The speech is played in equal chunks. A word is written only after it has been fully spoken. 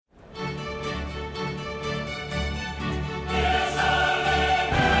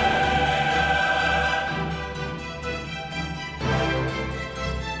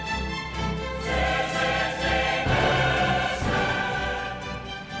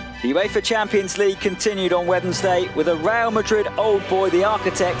The UEFA Champions League continued on Wednesday with a Real Madrid old boy the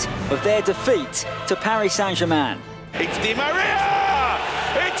architect of their defeat to Paris Saint-Germain. It's Di Maria!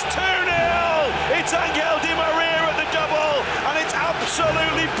 It's 2-0! It's Angel Di Maria at the double, and it's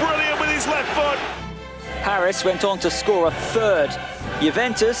absolutely brilliant with his left foot. Paris went on to score a third.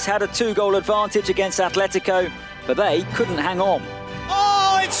 Juventus had a 2-goal advantage against Atletico, but they couldn't hang on.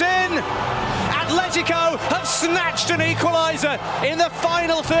 Oh, it's in! Atletico have snatched an equaliser in the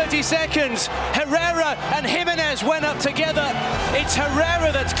final 30 seconds. Herrera and Jimenez went up together. It's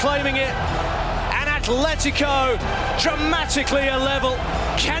Herrera that's claiming it. And Atletico dramatically a level.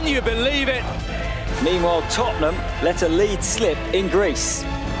 Can you believe it? Meanwhile, Tottenham let a lead slip in Greece.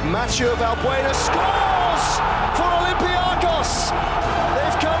 Mauricio scores for Olympiacos.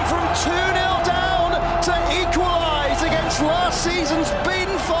 They've come from 2-0 down to equalise against last season's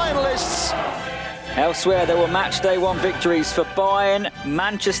beaten finalists. Elsewhere, there were Matchday 1 victories for Bayern,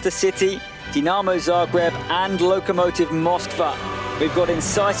 Manchester City, Dinamo Zagreb and Lokomotiv Moskva. We've got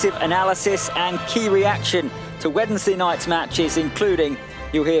incisive analysis and key reaction to Wednesday night's matches, including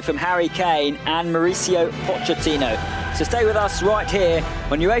you'll hear from Harry Kane and Mauricio Pochettino. So stay with us right here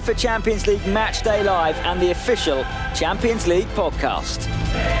on UEFA Champions League Matchday Live and the official Champions League podcast.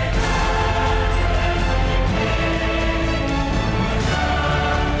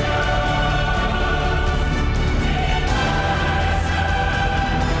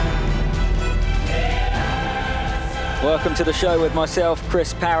 Welcome to the show with myself,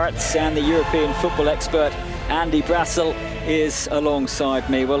 Chris Parrott, and the European football expert Andy Brassel is alongside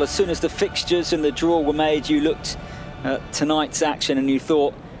me. Well, as soon as the fixtures and the draw were made, you looked at tonight's action and you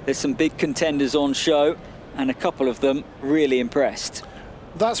thought there's some big contenders on show, and a couple of them really impressed.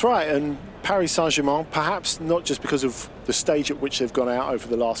 That's right, and Paris Saint-Germain, perhaps not just because of the stage at which they've gone out over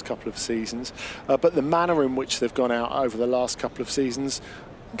the last couple of seasons, but the manner in which they've gone out over the last couple of seasons,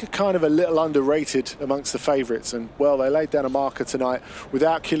 I think are kind of a little underrated amongst the favourites. And, well, they laid down a marker tonight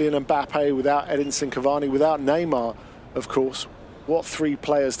without Kylian Mbappe, without Edinson Cavani, without Neymar, of course. What 3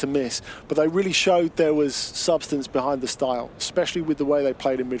 players to miss. But they really showed there was substance behind the style, especially with the way they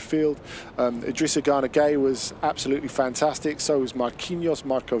played in midfield. Idrissa Gana Gueye was absolutely fantastic. So was Marquinhos,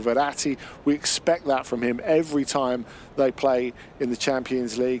 Marco Verratti. We expect that from him every time they play in the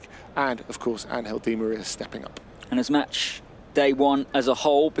Champions League. And, of course, Angel Di Maria stepping up. And as match day one as a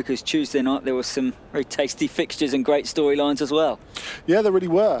whole, because Tuesday night there were some very tasty fixtures and great storylines as well. Yeah, there really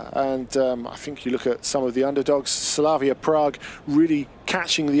were, and I think you look at some of the underdogs, Slavia Prague really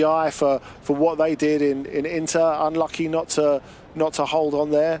catching the eye for what they did in Inter, unlucky not to hold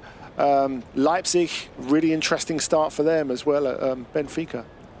on there. Leipzig, really interesting start for them as well at Benfica.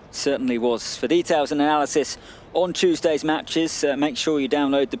 Certainly was. For details and analysis on Tuesday's matches, make sure you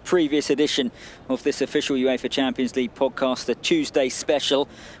download the previous edition of this official UEFA Champions League podcast, the Tuesday special.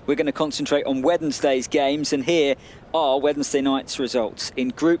 We're going to concentrate on Wednesday's games, and here are Wednesday night's results.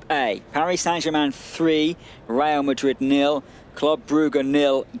 In Group A, Paris Saint-Germain 3, Real Madrid 0, Club Brugge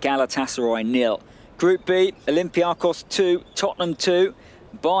 0, Galatasaray 0. Group B, Olympiacos 2, Tottenham 2,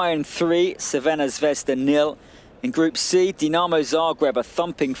 Bayern 3, Crvena Zvezda 0. In Group C, Dinamo Zagreb a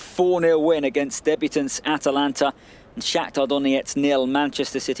thumping 4-0 win against debutants Atalanta, and Shakhtar Donetsk 0,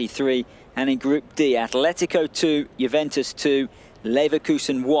 Manchester City 3. And in Group D, Atletico 2, Juventus 2,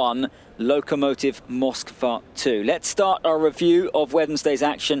 Leverkusen 1, Lokomotiv Moskva 2. Let's start our review of Wednesday's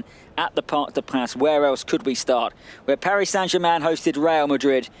action at the Parc des Princes. Where else could we start? Where Paris Saint-Germain hosted Real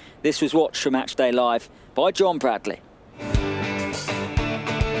Madrid. This was watched from Matchday Live by John Bradley.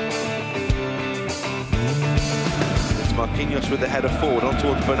 Marquinhos with the header forward on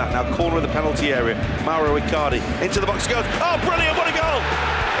towards Bernat. Now corner of the penalty area. Mauro Icardi into the box goes. Oh, brilliant, what a goal!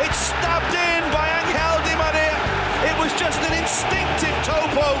 It's stabbed in by Angel Di Maria. It was just an instinctive toe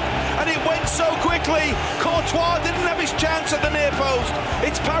poke, and it went so quickly. Courtois didn't have his chance at the near post.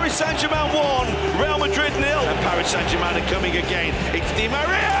 It's Paris Saint-Germain 1, Real Madrid 0. And Paris Saint-Germain are coming again. It's Di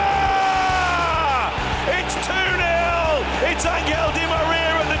Maria! It's 2-0! It's Angel Di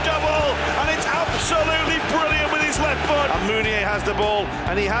Maria at the double, and it's absolutely brilliant with his left foot. And Meunier has the ball,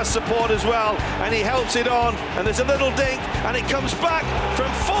 and he has support as well, and he helps it on, and there's a little dink, and it comes back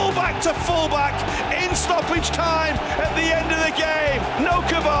from fullback to fullback in stoppage time at the end of the game. No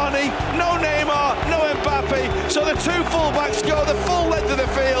Cavani, no Neymar, no Mbappe, so the two fullbacks go the full length of the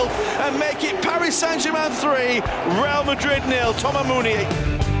field and make it Paris Saint-Germain 3, Real Madrid 0. Thomas Meunier.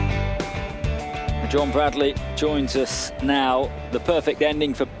 John Bradley joins us now. The perfect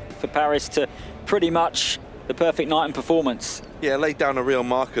ending for Paris to pretty much the perfect night in performance. Yeah, laid down a real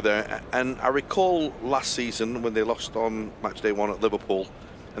marker there. And I recall last season when they lost on Matchday 1 at Liverpool,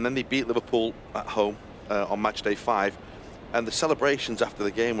 and then they beat Liverpool at home on Matchday 5. And the celebrations after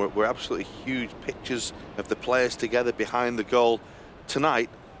the game were absolutely huge. Pictures of the players together behind the goal. Tonight,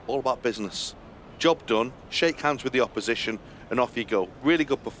 all about business. Job done, shake hands with the opposition, and off you go. Really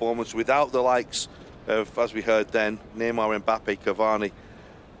good performance without the likes of, as we heard then, Neymar, Mbappe, Cavani.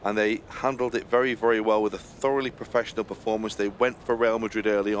 And they handled it very, very well with a thoroughly professional performance. They went for Real Madrid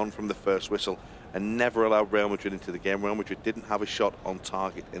early on from the first whistle and never allowed Real Madrid into the game. Real Madrid didn't have a shot on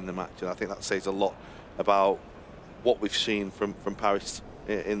target in the match, and I think that says a lot about what we've seen from Paris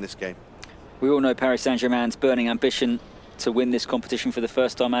in this game. We all know Paris Saint-Germain's burning ambition to win this competition for the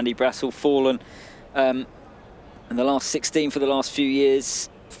first time. Andy Brassel fallen in the last 16 for the last few years,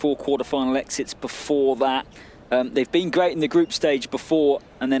 4 quarter-final exits before that. They've been great in the group stage before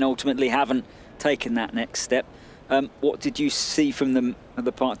and then ultimately haven't taken that next step. What did you see from them at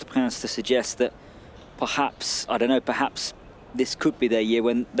the Parc des Princes to suggest that perhaps, I don't know, perhaps this could be their year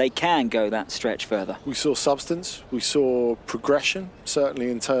when they can go that stretch further? We saw substance, we saw progression,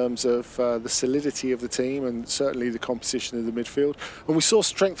 certainly in terms of the solidity of the team and certainly the composition of the midfield. And we saw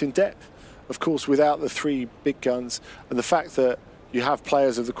strength in depth, of course, without the 3 big guns. And the fact that you have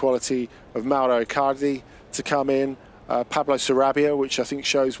players of the quality of Mauro Icardi to come in, Pablo Sarabia, which I think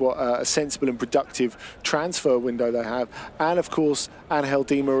shows what a sensible and productive transfer window they have, and of course Angel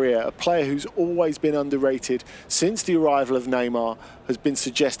Di Maria, a player who's always been underrated since the arrival of Neymar, has been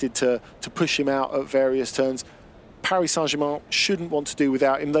suggested to push him out at various turns. Paris Saint-Germain shouldn't want to do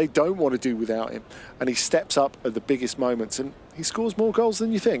without him. They don't want to do without him, and he steps up at the biggest moments and he scores more goals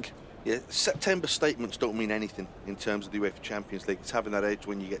than you think. Yeah, September statements don't mean anything in terms of the UEFA Champions League. It's having that edge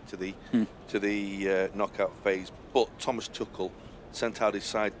when you get to the knockout phase. But Thomas Tuchel sent out his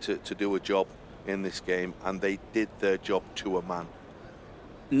side to do a job in this game, and they did their job to a man.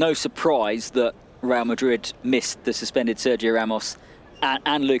 No surprise that Real Madrid missed the suspended Sergio Ramos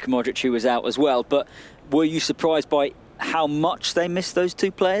and Luka Modric, who was out as well. But were you surprised by how much they missed those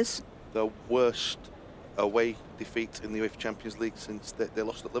 2 players? The worst away defeat in the UEFA Champions League since they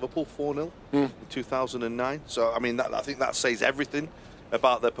lost at Liverpool 4-0 in 2009. So, I mean, I think that says everything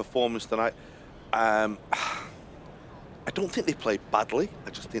about their performance tonight. I don't think they played badly. I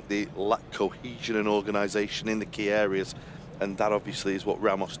just think they lack cohesion and organisation in the key areas. And that obviously is what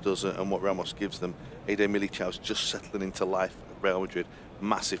Ramos does and what Ramos gives them. Eder Militão's just settling into life at Real Madrid.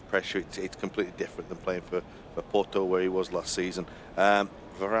 Massive pressure. It's completely different than playing for Porto, where he was last season.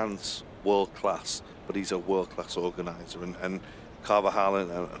 Varane's world class, but he's a world class organiser, and Carvajal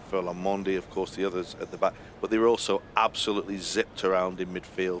and Ferland Mendy, of course, the others at the back, but they were also absolutely zipped around in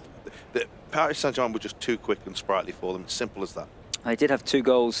midfield. The Paris Saint-Germain were just too quick and sprightly for them. Simple as that. They did have 2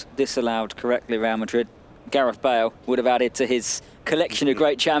 goals disallowed correctly, Real Madrid. Gareth Bale would have added to his collection of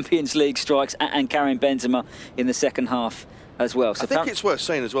great Champions League strikes, and Karim Benzema in the second half as well. So I think it's worth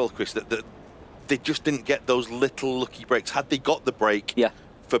saying as well, Chris, that they just didn't get those little lucky breaks. Had they got the break,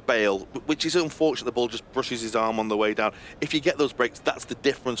 for Bale, which is unfortunate, the ball just brushes his arm on the way down. If you get those breaks, that's the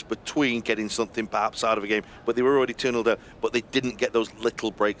difference between getting something perhaps out of a game. But they were already 2-0 down, but they didn't get those little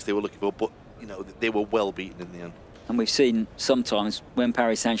breaks they were looking for. But, you know, they were well beaten in the end. And we've seen sometimes when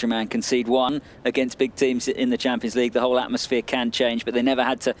Paris Saint-Germain concede 1 against big teams in the Champions League, the whole atmosphere can change, but they never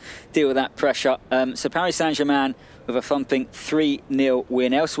had to deal with that pressure. So Paris Saint-Germain with a thumping 3-0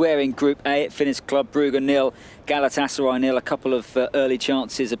 win. Elsewhere in Group A, it finished Club Brugge 0, Galatasaray 0. A couple of early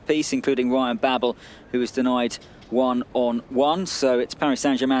chances apiece, including Ryan Babel, who was denied 1-on-1. So it's Paris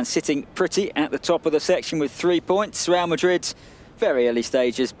Saint-Germain sitting pretty at the top of the section with 3 points. Real Madrid, very early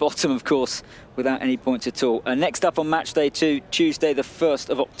stages, bottom, of course, without any points at all. Next up on Matchday 2, Tuesday the 1st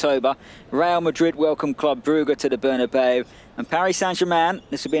of October, Real Madrid welcome Club Brugge to the Bernabeu. And Paris Saint-Germain,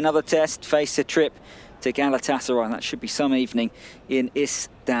 this will be another test, face a trip to Galatasaray. That should be some evening in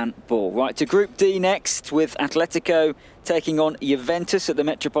Istanbul. Right, to Group D next, with Atletico taking on Juventus at the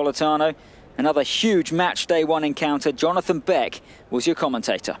Metropolitano. Another huge match day 1 encounter. Jonathan Beck was your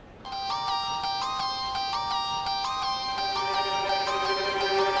commentator.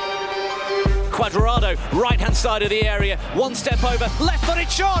 Cuadrado, right-hand side of the area, 1 step over,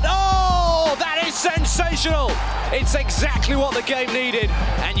 left-footed shot. Oh, that is sensational. It's exactly what the game needed.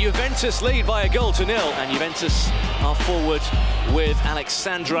 And Juventus lead by 1-0. And Juventus are forward with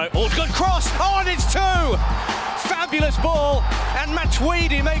Alexandro. Oh, good cross. Oh, and it's 2. Fabulous ball. And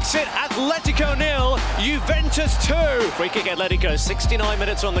Matuidi makes it Atletico 0, Juventus 2. Free kick Atletico, 69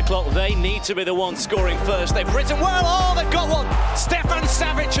 minutes on the clock. They need to be the ones scoring first. They've written well. Oh, they've got one. Stefan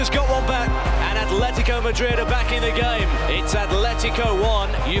Savic has got one back. And Atletico Madrid are back in the game. It's Atletico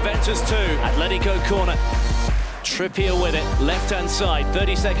 1, Juventus 2. Atletico corner. Trippier with it, left-hand side,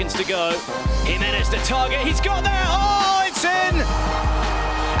 30 seconds to go. Jimenez the target, he's got there. Oh, it's in!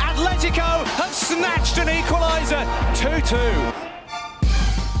 Atletico have snatched an equaliser, 2-2.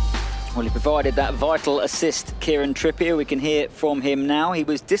 Well, he provided that vital assist, Kieran Trippier. We can hear from him now. He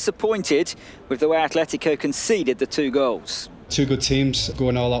was disappointed with the way Atletico conceded the 2 goals. Two good teams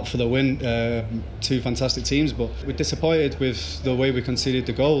going all out for the win, two fantastic teams, but we're disappointed with the way we conceded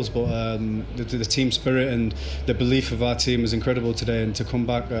the goals, but the team spirit and the belief of our team was incredible today, and to come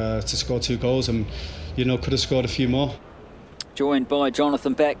back to score 2 goals and, could have scored a few more. Joined by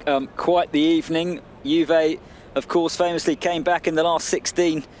Jonathan Beck. Quite the evening. Juve, of course, famously came back in the last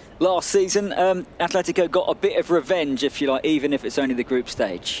 16 last season. Atletico got a bit of revenge, if you like, even if it's only the group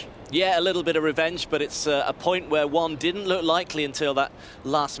stage. Yeah, a little bit of revenge, but it's a point where one didn't look likely until that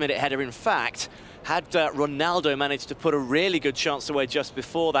last-minute header. In fact, had Ronaldo managed to put a really good chance away just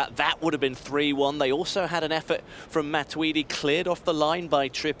before that, that would have been 3-1. They also had an effort from Matuidi cleared off the line by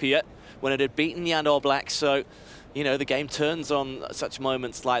Trippier when it had beaten Jan Oblak. So, the game turns on such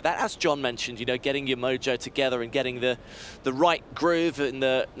moments like that. As John mentioned, getting your mojo together and getting the right groove in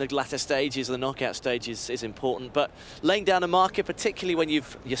the latter stages, the knockout stages, is important. But laying down a marker, particularly when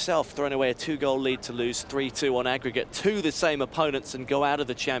you've yourself thrown away a 2-goal lead to lose 3-2 on aggregate to the same opponents and go out of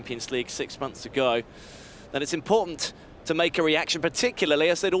the Champions League 6 months ago, then it's important to make a reaction, particularly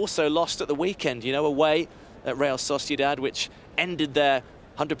as they'd also lost at the weekend, away at Real Sociedad, which ended their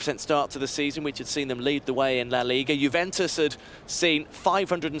 100% start to the season, which had seen them lead the way in La Liga. Juventus had seen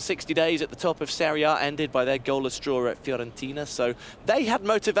 560 days at the top of Serie A ended by their goalless draw at Fiorentina, so they had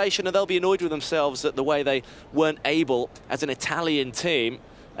motivation, and they'll be annoyed with themselves at the way they weren't able, as an Italian team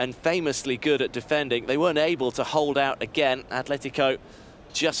and famously good at defending, they weren't able to hold out again. Atletico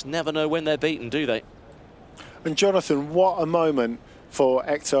just never know when they're beaten, do they? And Jonathan, what a moment for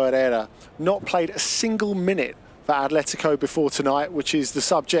Hector Herrera. Not played a single minute for Atletico before tonight, which is the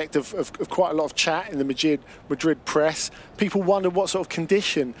subject of quite a lot of chat in the Madrid press. People wondered what sort of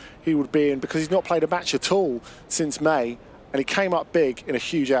condition he would be in, because he's not played a match at all since May, and he came up big in a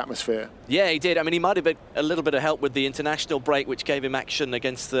huge atmosphere. Yeah, he did. I mean, he might have been a little bit of help with the international break, which gave him action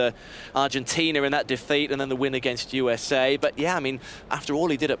against Argentina in that defeat, and then the win against USA. But yeah, I mean, after all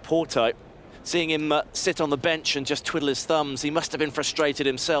he did at Porto, seeing him sit on the bench and just twiddle his thumbs, he must have been frustrated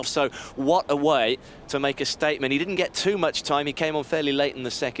himself. So what a way to make a statement. He didn't get too much time. He came on fairly late in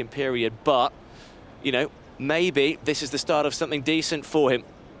the second period, but, maybe this is the start of something decent for him.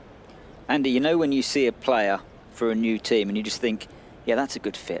 Andy, when you see a player for a new team and you just think, yeah, that's a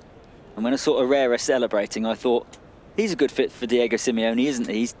good fit. And when I saw Herrera celebrating, I thought, he's a good fit for Diego Simeone, isn't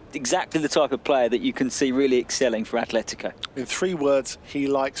he? He's exactly the type of player that you can see really excelling for Atletico. In 3 words, he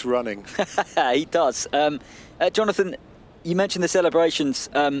likes running. He does. Jonathan, you mentioned the celebrations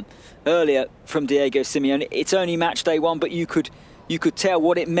earlier from Diego Simeone. It's only match day 1, but you could tell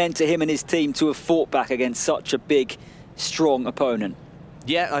what it meant to him and his team to have fought back against such a big, strong opponent.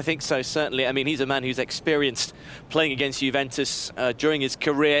 Yeah, I think so, certainly. I mean, he's a man who's experienced playing against Juventus during his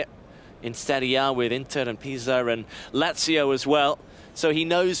career in Serie A with Inter and Pisa and Lazio as well. So he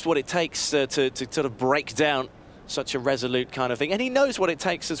knows what it takes to sort of break down such a resolute kind of thing. And he knows what it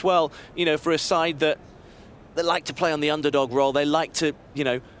takes as well, for a side that like to play on the underdog role. They like to,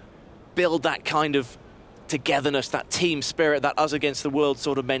 build that kind of togetherness, that team spirit, that us against the world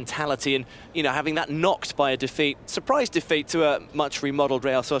sort of mentality. And, having that knocked by a surprise defeat to a much remodeled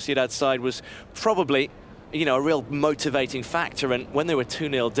Real Sociedad side was probably a real motivating factor. And when they were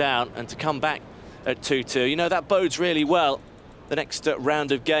 2-0 down and to come back at 2-2, that bodes really well. The next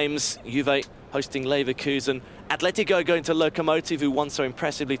round of games, Juve hosting Leverkusen. Atletico going to Lokomotiv, who won so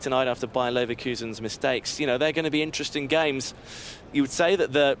impressively tonight after Bayer Leverkusen's mistakes. They're going to be interesting games. You would say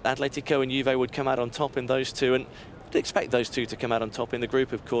that the Atletico and Juve would come out on top in those two, and you'd expect those two to come out on top in the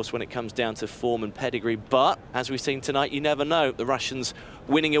group, of course, when it comes down to form and pedigree. But, as we've seen tonight, you never know. The Russians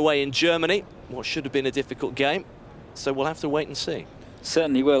winning away in Germany, what should have been a difficult game. So we'll have to wait and see.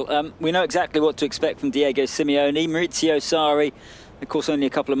 Certainly will. We know exactly what to expect from Diego Simeone. Maurizio Sarri, of course, only a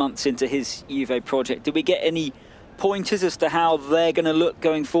couple of months into his Juve project. Did we get any pointers as to how they're going to look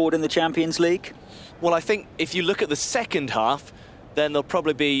going forward in the Champions League? Well, I think if you look at the second half, then they'll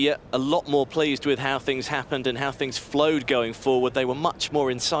probably be a lot more pleased with how things happened and how things flowed going forward. They were much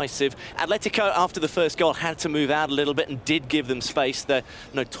more incisive. Atletico, after the first goal, had to move out a little bit and did give them space. They're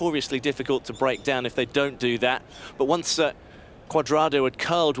notoriously difficult to break down if they don't do that. But once Cuadrado had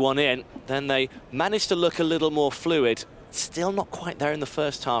curled one in, then they managed to look a little more fluid. Still not quite there in the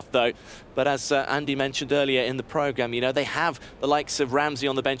first half, though. But as Andy mentioned earlier in the programme, they have the likes of Ramsey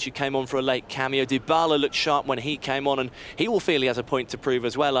on the bench, who came on for a late cameo. Dybala looked sharp when he came on, and he will feel he has a point to prove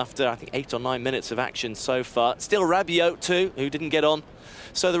as well after, I think, 8 or 9 minutes of action so far. Still Rabiot, too, who didn't get on.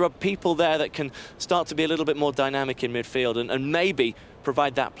 So there are people there that can start to be a little bit more dynamic in midfield and maybe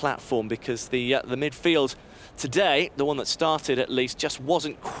provide that platform, because the midfield today, the one that started at least, just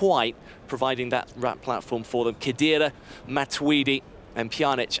wasn't quite providing that platform for them. Khedira, Matuidi and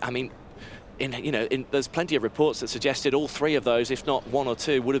Pjanic, I mean, there's plenty of reports that suggested all three of those, if not one or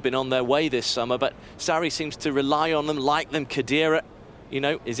two, would have been on their way this summer, but Sarri seems to rely on them, like them. Khedira,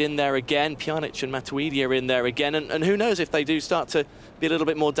 is in there again. Pjanic and Matuidi are in there again, and who knows, if they do start to be a little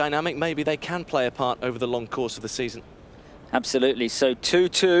bit more dynamic, maybe they can play a part over the long course of the season. Absolutely. So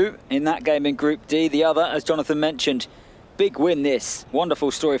 2-2 in that game in Group D. The other, as Jonathan mentioned, big win this.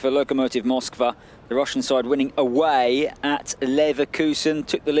 Wonderful story for Lokomotiv Moskva. The Russian side winning away at Leverkusen.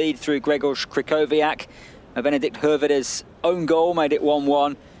 Took the lead through Grzegorz Krychowiak. Benedikt Hrveda's own goal made it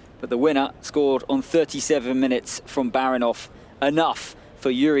 1-1. But the winner scored on 37 minutes from Baranov. Enough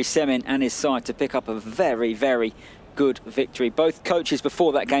for Yuri Semin and his side to pick up a very, very good victory. Both coaches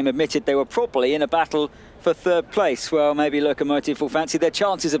before that game admitted they were probably in a battle for third place. Well, maybe Lokomotiv will fancy their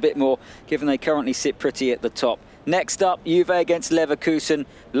chances a bit more, given they currently sit pretty at the top. Next up, Juve against Leverkusen.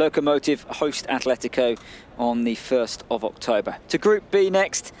 Lokomotiv host Atletico on the 1st of October. To Group B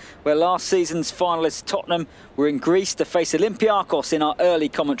next, where last season's finalists Tottenham were in Greece to face Olympiacos in our early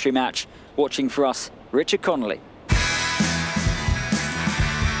commentary match. Watching for us, Richard Connolly.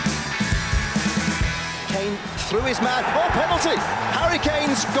 Kane through his man. Oh, penalty! Harry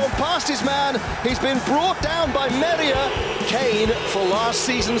Kane's gone past his man. He's been brought down by Meria. Kane for last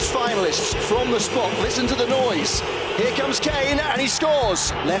season's finalists from the spot. Listen to the noise. Here comes Kane and he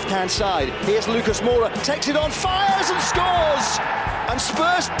scores. Left-hand side. Here's Lucas Moura. Takes it on, fires and scores! And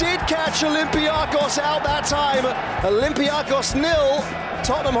Spurs did catch Olympiacos out that time. Olympiacos 0,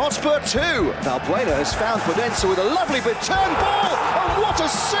 Tottenham Hotspur 2. Valbuena has found Podenza with a lovely return ball. And what a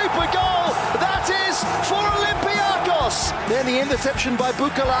super goal that is for Olympiacos. Then the interception by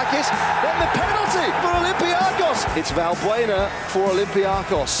Boukalakis. Then the penalty for Olympiacos. It's Valbuena for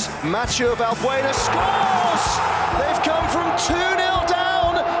Olympiacos. Mathieu Valbuena scores. They've come from 2-0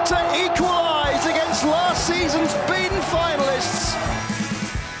 down to equalise against last season's beaten finalists.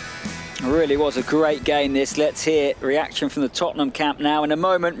 It really was a great game this. Let's hear reaction from the Tottenham camp now. In a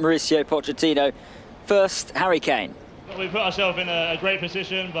moment, Mauricio Pochettino. First, Harry Kane. We put ourselves in a great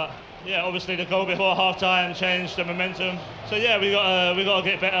position, but yeah, obviously the goal before half-time changed the momentum. So yeah, we got to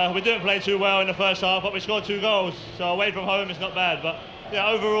get better. We didn't play too well in the first half, but we scored 2 goals. So away from home, it's not bad. But yeah,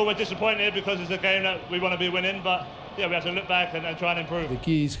 overall we're disappointed because it's a game that we want to be winning. But yeah, we have to look back and try and improve. The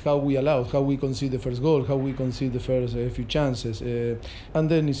key is how we allow, how we concede the first goal, how we concede the first few chances. And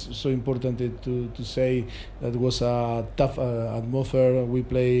then it's so important to say that it was a tough atmosphere. We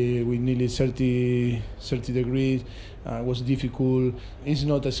play with nearly 30 degrees. It was difficult. It's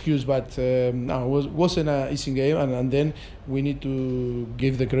not an excuse, but it wasn't an easy game. And then we need to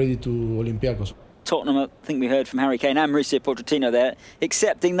give the credit to Olympiacos. Tottenham, I think we heard from Harry Kane and Mauricio Pochettino there,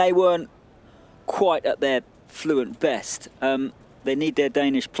 accepting they weren't quite at their fluent best. They need their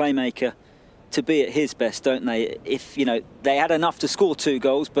Danish playmaker to be at his best, don't they? If they had enough to score 2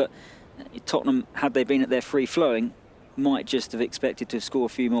 goals, but Tottenham, had they been at their free flowing, might just have expected to score a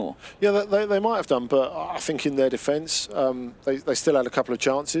few more. Yeah, they might have done, but I think in their defence, they still had a couple of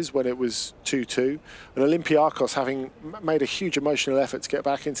chances when it was 2-2. And Olympiacos, having made a huge emotional effort to get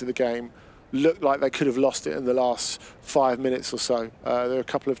back into the game, looked like they could have lost it in the last 5 minutes or so. There are a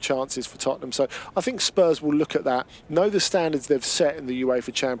couple of chances for Tottenham. So I think Spurs will look at that, know the standards they've set in the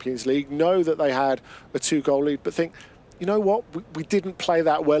UEFA Champions League, know that they had a 2-goal lead, but think, you know what, we didn't play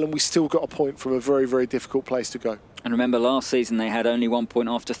that well and we still got a point from a very, very difficult place to go. And remember, last season they had only 1 point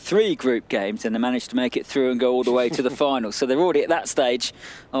after 3 group games, and they managed to make it through and go all the way to the final. So they're already at that stage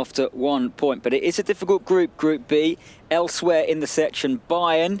after 1 point. But it is a difficult group, Group B. Elsewhere in the section,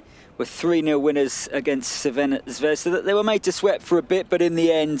 Bayern were 3-0 winners against Crvena Zvezda. They were made to sweat for a bit, but in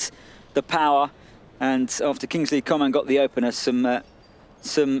the end, the power. And after Kingsley Coman got the opener, some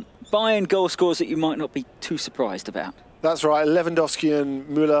Bayern goal scores that you might not be too surprised about. That's right, Lewandowski and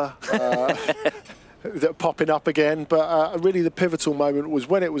Müller popping up again. But really the pivotal moment was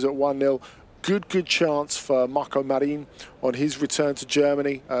when it was at 1-0. Good chance for Marco Marin on his return to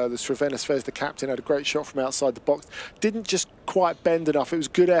Germany. The Crvena Zvezda captain had a great shot from outside the box. Didn't just quite bend enough. It was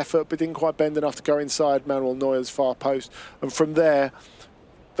good effort, but didn't quite bend enough to go inside Manuel Neuer's far post. And from there,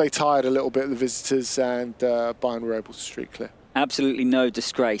 they tired a little bit, the visitors, and Bayern were able to streak clear. Absolutely no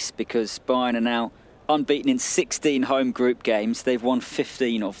disgrace, because Bayern are now unbeaten in 16 home group games. They've won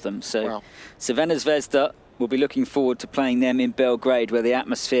 15 of them. So wow. Crvena Zvezda will be looking forward to playing them in Belgrade, where the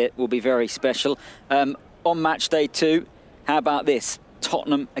atmosphere will be very special. On match day 2, how about this?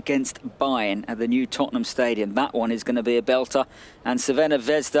 Tottenham against Bayern at the new Tottenham Stadium. That one is going to be a belter. And Crvena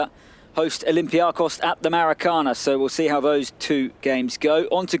Zvezda host Olympiacos at the Maracana, so we'll see how those two games go.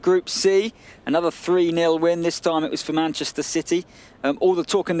 On to Group C, another 3-0 win. This time it was for Manchester City. All the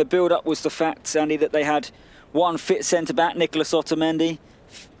talk in the build-up was the fact, Sandy, that they had one fit centre-back, Nicolas Otamendi.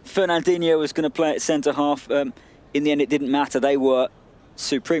 Fernandinho was going to play at centre-half. In the end, it didn't matter. They were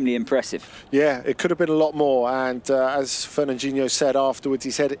supremely impressive. Yeah, it could have been a lot more, and as Fernandinho said afterwards,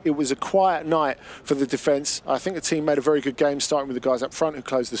 he said it was a quiet night for the defence. I think the team made a very good game, starting with the guys up front who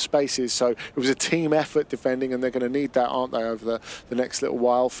closed the spaces, so it was a team effort defending, and they're going to need that, aren't they, over the next little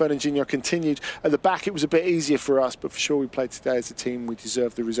while. Fernandinho continued. At the back, it was a bit easier for us, but for sure we played today as a team. We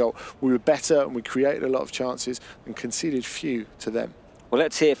deserved the result. We were better, and we created a lot of chances and conceded few to them. Well,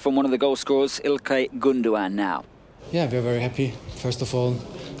 let's hear from one of the goal scorers, Ilkay Gundogan, now. Yeah, we're very happy, first of all,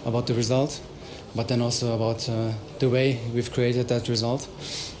 about the result, but then also about the way we've created that result.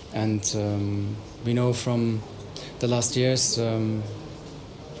 And we know from the last years to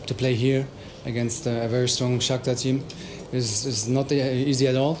play here against a very strong Shakhtar team is not easy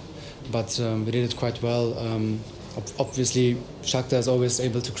at all, but we did it quite well. Obviously, Shakhtar is always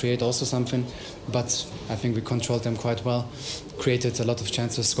able to create also something, but I think we controlled them quite well, created a lot of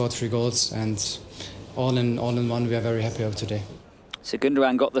chances, scored 3 goals, and all in one, we are very happy of today. So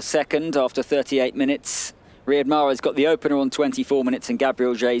Gundogan got the second after 38 minutes. Riyad Mahrez got the opener on 24 minutes, and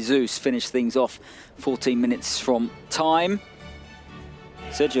Gabriel Jesus finished things off 14 minutes from time.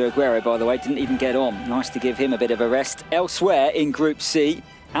 Sergio Aguero, by the way, didn't even get on. Nice to give him a bit of a rest. Elsewhere in Group C,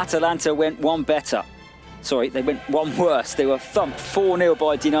 Atalanta went one better. Sorry, they went one worse. They were thumped 4-0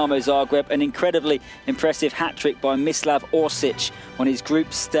 by Dinamo Zagreb. An incredibly impressive hat-trick by Mislav Orsic on his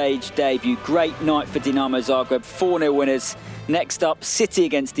group stage debut. Great night for Dinamo Zagreb. 4-0 winners. Next up, City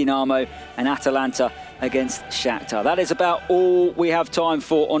against Dinamo and Atalanta against Shakhtar. That is about all we have time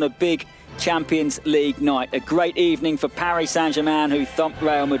for on a big Champions League night. A great evening for Paris Saint-Germain, who thumped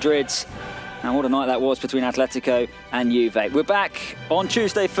Real Madrid. And what a night that was between Atletico and Juve. We're back on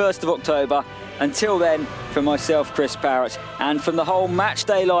Tuesday, 1st of October. Until then, from myself, Chris Parrott, and from the whole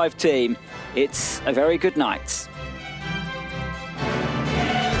Matchday Live team, it's a very good night.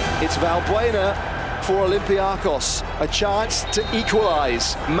 It's Valbuena for Olympiacos. A chance to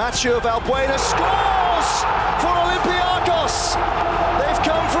equalise. Mathieu Valbuena scores for Olympiacos. They've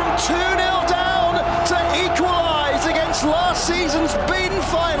come from 2-0 down to equalise against last season's beaten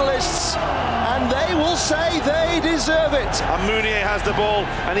finalists. And they will say they deserve it. And Mounier has the ball,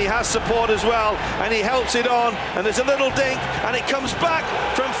 and he has support as well, and he helps it on, and there's a little dink, and it comes back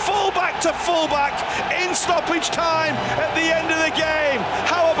from fullback to fullback in stoppage time at the end of the game.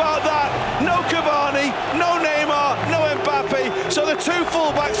 How about that? No Cavani, no Neymar, no Mbappe, so the two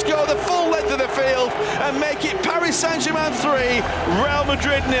fullbacks go the full length of the field and make it Paris Saint-Germain 3, Real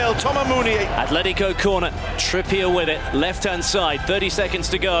Madrid 0. Thomas Mounier. Atletico corner, Trippier with it, left-hand side, 30 seconds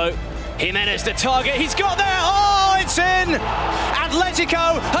to go. Jimenez the target, he's got there, oh, it's in!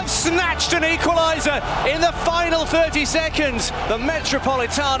 Atletico have snatched an equaliser in the final 30 seconds. The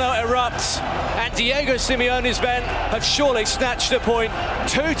Metropolitano erupts, and Diego Simeone's men have surely snatched a point.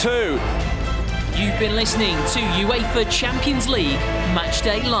 2-2. You've been listening to UEFA Champions League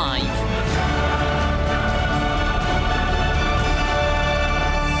Matchday Live.